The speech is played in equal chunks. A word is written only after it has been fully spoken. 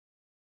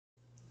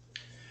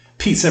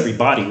Peace,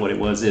 everybody. What it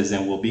was, is,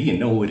 and will be. You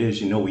know who it is.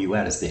 You know where you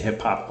at. It's the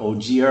hip-hop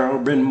OG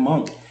urban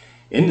monk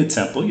in the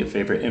temple. Your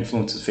favorite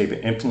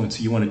influencer.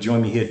 You want to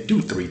join me here, do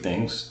 3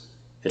 things.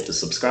 Hit the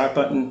subscribe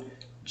button,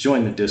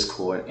 join the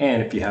Discord,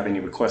 and if you have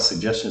any requests,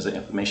 suggestions, or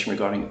information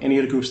regarding any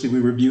of the groups that we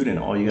reviewed, and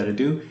all you got to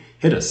do,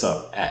 hit us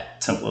up at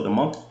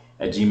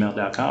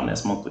templeofthemonk@gmail.com.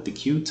 That's monk with the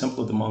Q,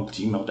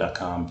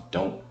 templeofthemonk@gmail.com.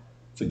 Don't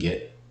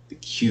forget the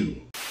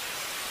Q.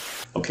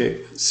 Okay,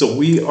 so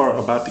we are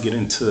about to get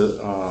into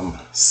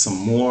some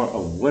more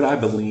of what I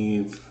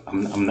believe.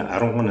 I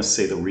don't want to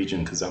say the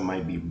region because I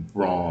might be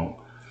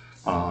wrong,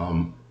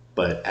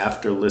 but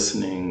after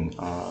listening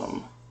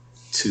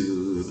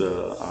to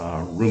the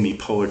Rumi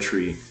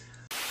poetry,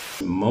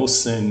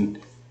 Mohsen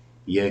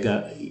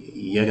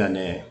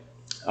Yeganeh,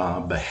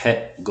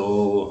 Behet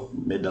Ghol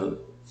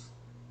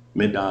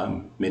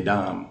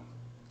Midam,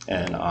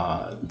 and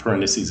in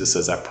parentheses it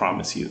says, "I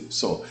promise you."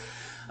 So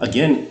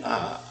again,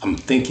 I'm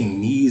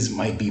thinking these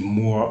might be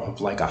more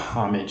of like a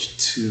homage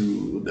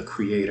to the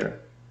creator,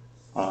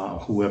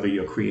 whoever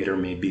your creator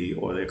may be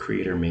or their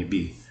creator may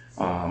be.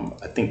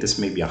 I think this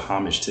may be a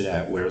homage to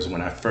that. Whereas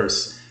when I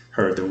first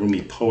heard the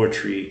Rumi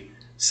poetry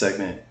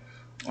segment,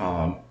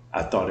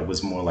 I thought it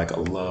was more like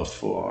a love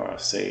for,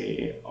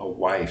 say, a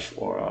wife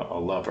or a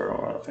lover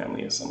or a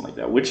family or something like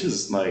that, which is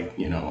like,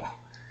 you know,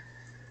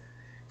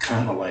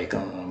 kind of like,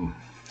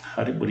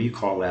 what do you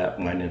call that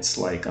when it's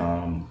like,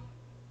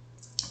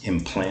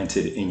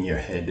 implanted in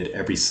your head that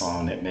every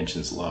song that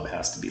mentions love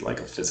has to be like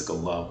a physical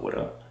love with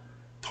a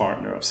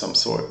partner of some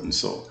sort. And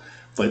so,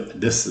 but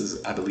this is,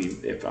 I believe,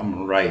 if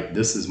I'm right,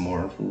 this is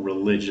more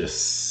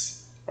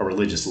religious, a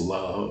religious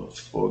love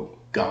for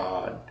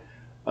God,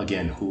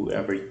 again,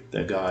 whoever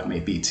the God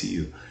may be to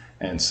you.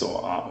 And so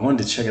I wanted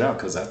to check it out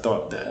because I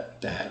thought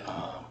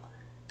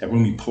that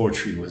Rumi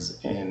poetry was,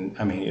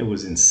 it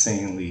was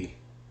insanely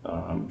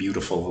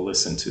beautiful to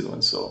listen to.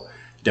 And so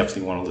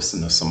definitely want to listen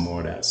to some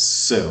more of that.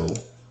 So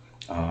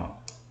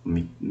let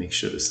me make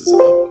sure this is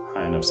up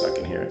high enough so I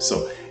can hear it.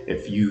 So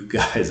if you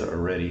guys are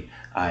ready,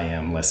 I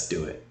am. Let's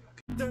do it.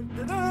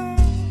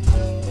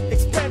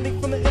 Expanding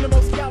from the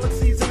innermost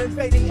galaxies and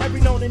invading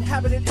every known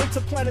inhabited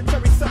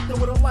interplanetary sector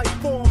with a life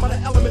form of the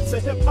elements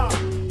of hip-hop.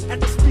 At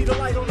the speed of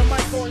light on the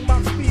mic, going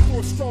Mach speed through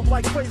a strobe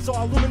like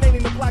quasar,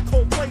 illuminating the black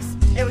hole place,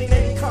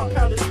 alienating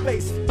compounded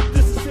space.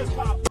 This is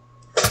hip-hop.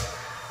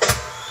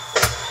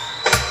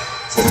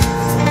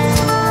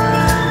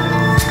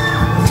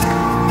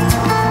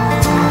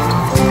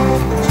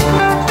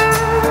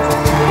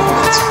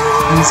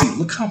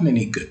 Look how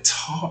many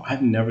guitars.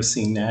 I've never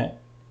seen that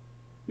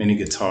many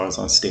guitars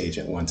on stage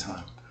at one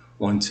time.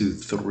 1, 2,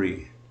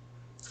 3,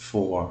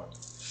 4,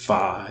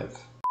 5.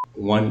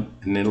 And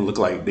then they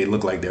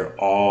look like they're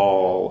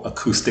all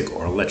acoustic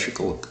or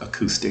electrical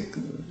acoustic,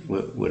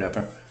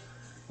 whatever.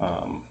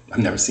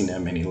 I've never seen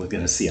that many. We're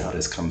gonna see how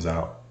this comes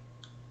out.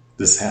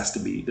 This has to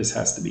be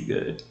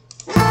good.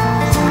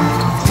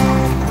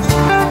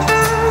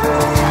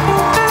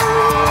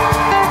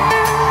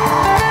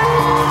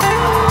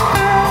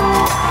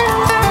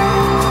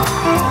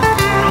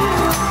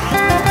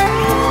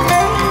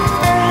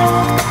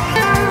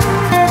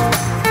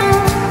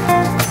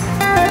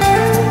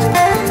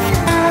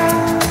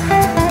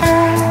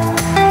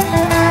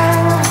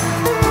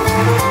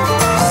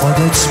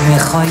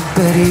 میخوای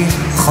بری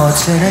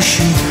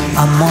خاطرشی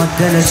اما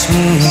دلت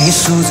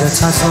میسوزه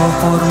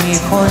تظاهر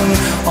میکنی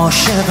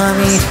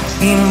عاشقمی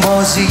این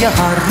بازی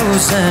هر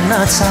روز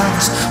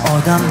نترس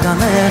آدم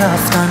دم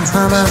رفتن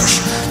همش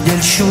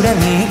دلشوره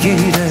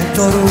میگیره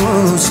 2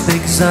 روز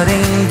بگذره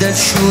این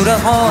دلشوره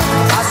ها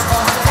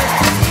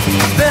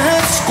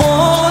بهت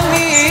قول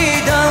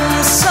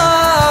میدم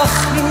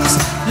سخت نیست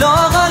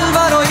لااقل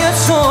برای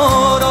تو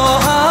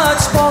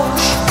راحت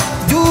باش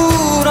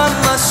دورم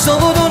از تو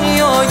و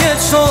دنیای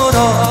تو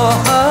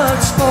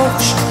راحت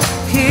باش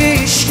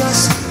هیچ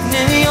کس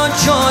نمیاد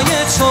جای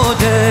تو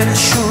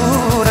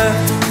دلشوره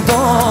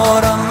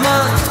دارم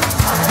من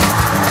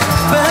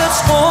بهت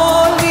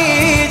قول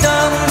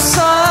میدم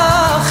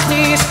سخت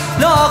نیست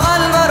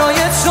لااقل برای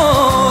تو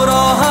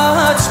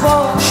راحت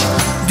باش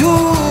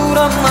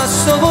دورم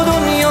از تو و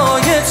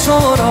دنیای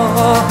تو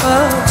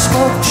راحت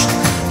باش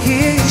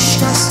هیچ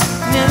کس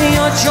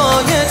نمیاد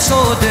جای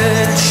تو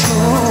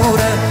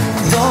دلشوره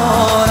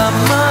دارم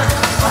من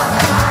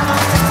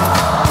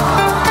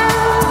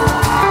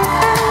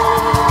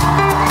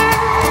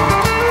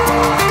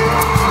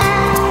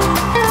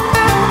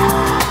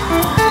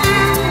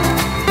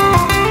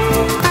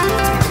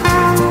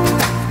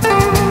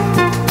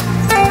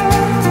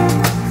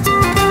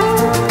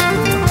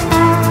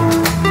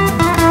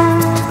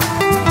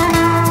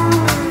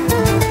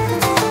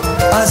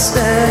از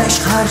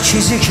عشق هر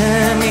چیزی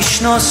که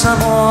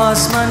میشناسم و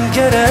از من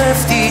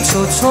گرفتی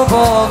تو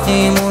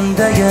باقی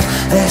مونده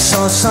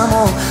احساسم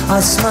و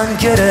از من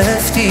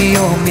گرفتی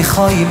و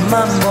میخوای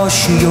من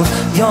باشی و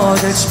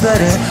یادت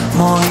بره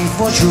مایی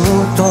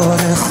وجود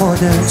داره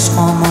خودت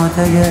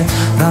آماده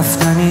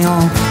رفتنی و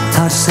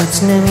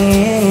ترست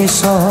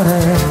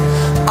نمیذاره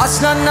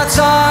اصلا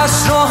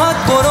نترس راحت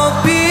برو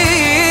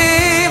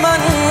بی من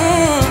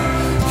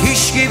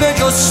هیچکی به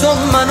درست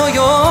منو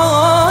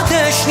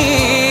یادش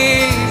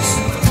نیست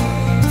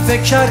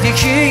فکر کردی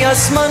کی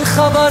از من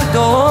خبر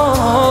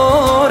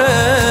داره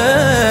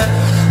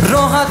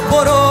راحت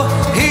برو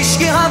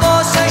هیچکی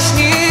حواسش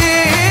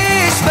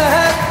نیست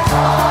بهت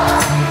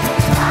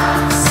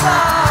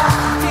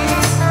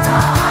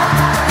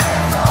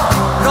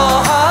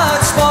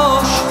راحت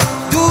باش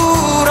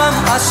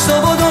دورم از تو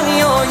و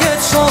دنیای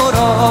تو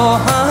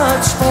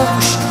راحت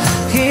باش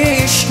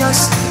هیچ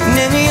کس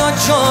نمیاد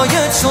جای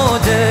تو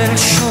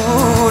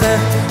دلشوره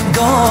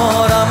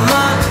دارم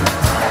من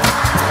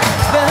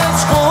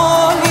بهت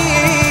قول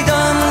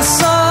میدم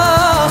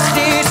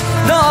سختیت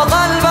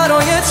لااقل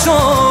برای تو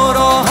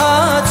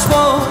راحت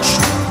باش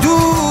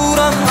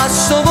دورم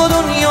از تو و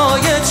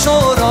دنیای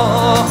تو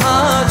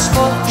راحت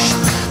باش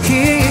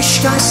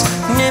هیچ کس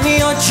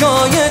نمیاد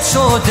جای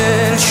تو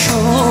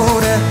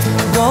دلشوره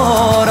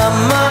دارم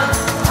من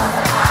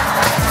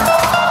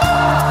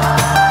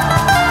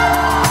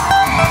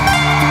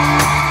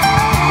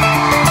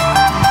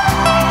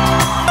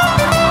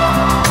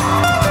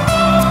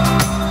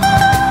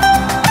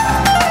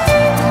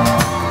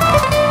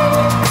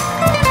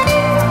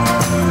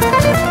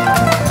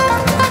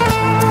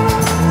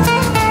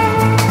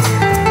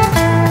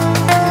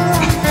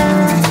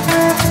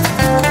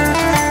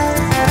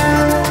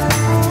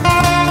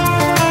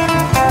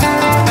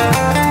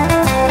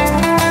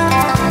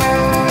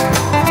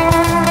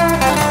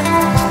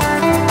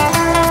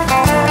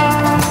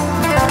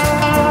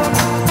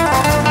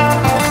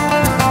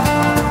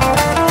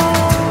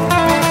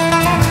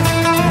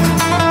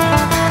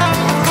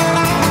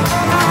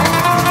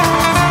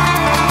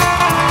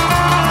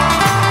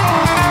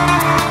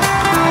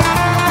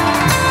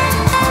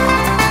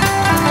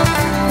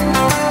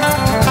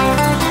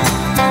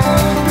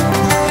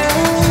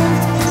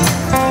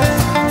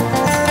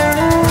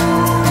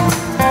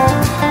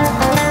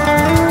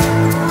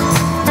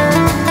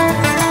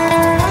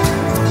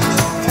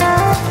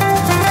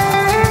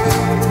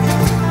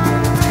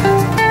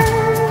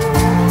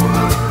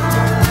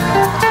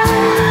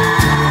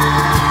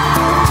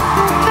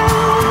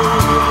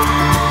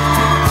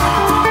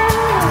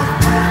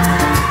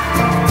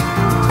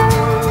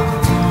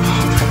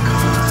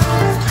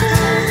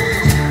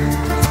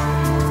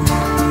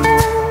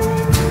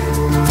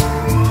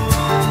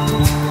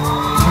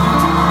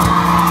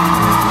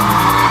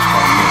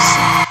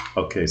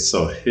Okay,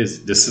 so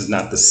this is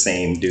not the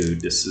same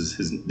dude. This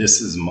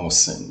is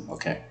Mohsen.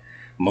 Okay,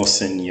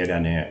 Mohsen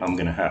Yeganeh. I'm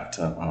gonna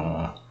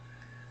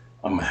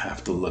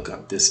have to look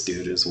up this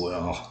dude as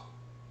well.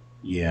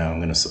 Yeah, I'm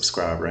gonna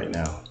subscribe right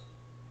now.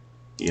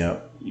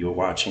 Yep, you're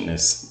watching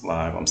this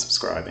live. I'm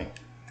subscribing.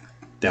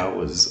 That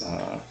was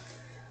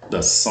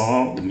the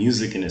song, the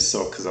music in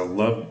itself, because I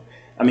love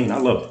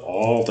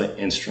all the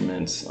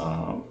instruments,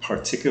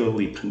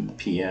 particularly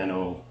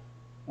piano,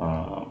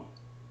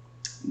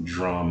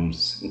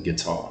 drums, and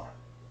guitar.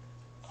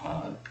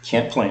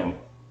 Can't play them.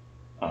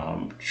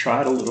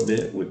 Tried a little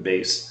bit with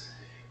bass.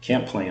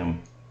 Can't play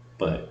them,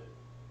 but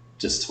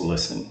just to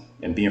listen.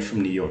 And being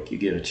from New York, you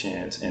get a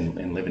chance,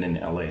 and living in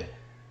LA,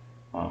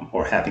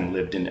 or having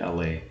lived in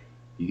LA,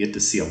 you get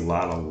to see a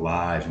lot of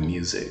live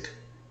music.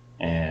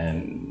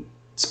 And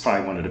it's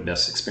probably one of the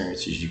best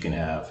experiences you can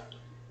have,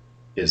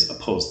 as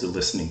opposed to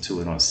listening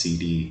to it on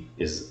CD,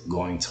 is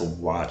going to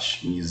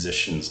watch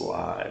musicians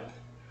live.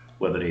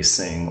 Whether they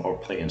sing or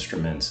play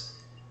instruments,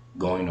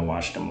 going to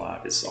watch them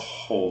live is a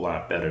whole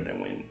lot better than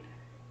when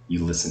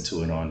you listen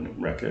to it on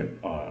record,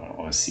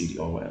 on CD,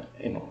 or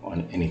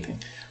on anything.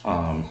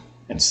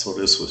 And so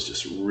this was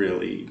just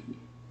really,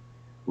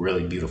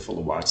 really beautiful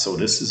to watch. So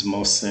this is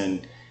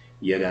Mohsen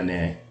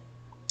Yeganeh,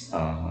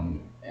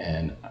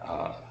 and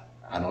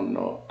I don't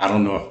know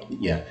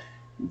if,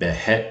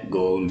 Behet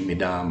Ghol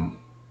Midam,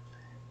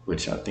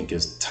 which I think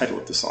is the title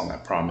of the song, I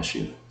promise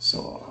you.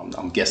 So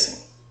I'm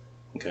guessing.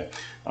 Okay,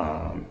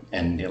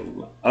 and the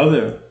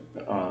other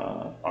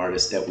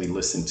artist that we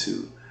listened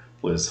to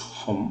was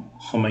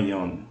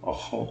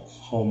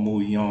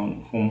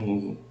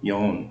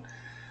𝗧𝗘𝗟𝗃𝗏,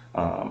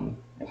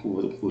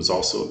 who was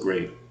also a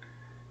great,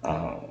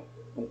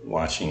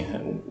 watching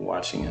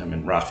him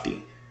and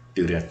Rafti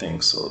do their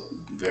thing. So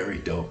very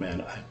dope,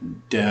 man. I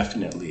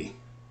definitely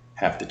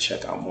have to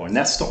check out more. And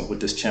that's what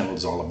this channel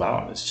is all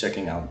about, is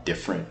checking out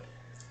different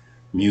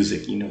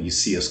music. You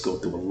see us go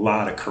through a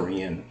lot of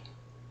Korean,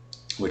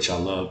 which I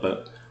love,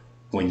 but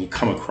when you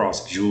come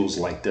across jewels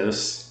like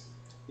this,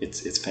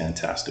 it's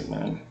fantastic,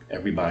 man.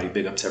 Everybody,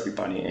 big up to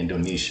everybody in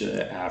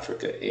Indonesia,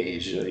 Africa,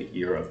 Asia,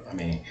 Europe.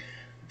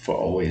 For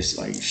always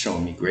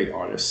showing me great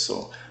artists.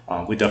 So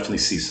we definitely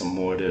see some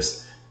more of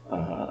this.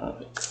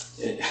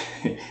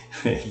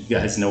 You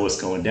guys know what's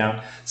going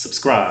down.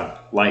 Subscribe,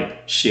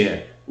 like,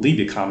 share, leave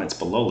your comments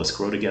below. Let's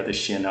grow together,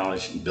 share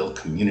knowledge, and build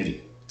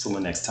community. Till the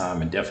next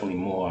time, and definitely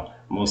more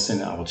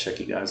Mohsen. I will check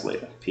you guys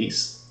later.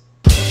 Peace.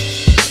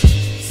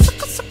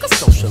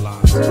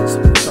 Socialize,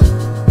 socialize,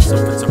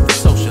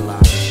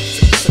 socialize,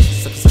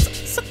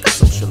 socialize,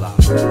 socialize.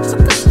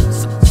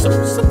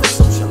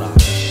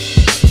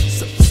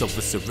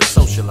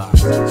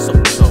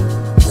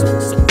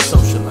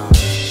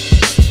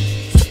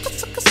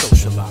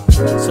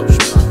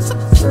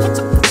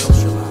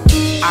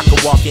 I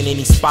could walk in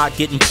any spot,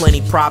 getting plenty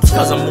props,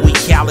 cause I'm weak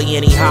Cali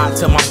any hot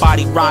till my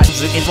body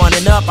rots. And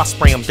running up, I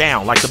spray them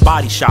down like the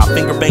Body Shop.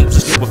 Finger bangs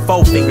just get with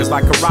 4 fingers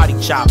like karate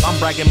chop. I'm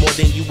bragging more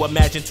than you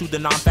imagine to the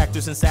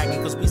non-factors and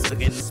sagging, cause we still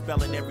getting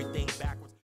spelling everything back.